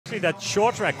actually that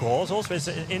short track course also is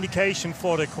an indication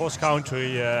for the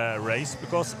cross-country race,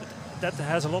 because that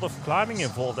has a lot of climbing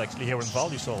involved actually here in Val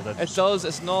di Sole. It does.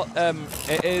 It's not.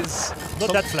 It is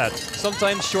not that flat.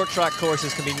 Sometimes short track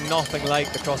courses can be nothing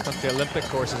like the cross-country Olympic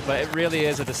courses, but it really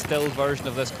is a distilled version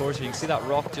of this course. You can see that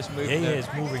rock just moving. Yeah,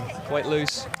 it's moving quite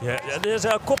loose. Yeah, there's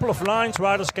a couple of lines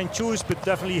riders can choose, but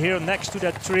definitely here next to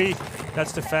that tree,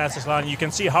 that's the fastest line. You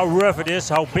can see how rough it is,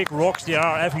 how big rocks there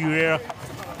are everywhere.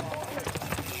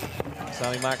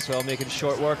 Sammy Maxwell making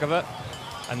short work of it.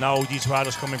 And now these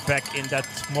riders coming back in that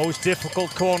most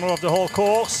difficult corner of the whole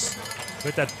course,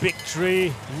 with that big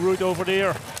tree root over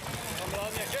there.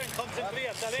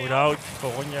 Without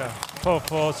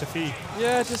for Sophie.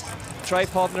 Yeah, just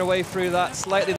tripodding their way through that slightly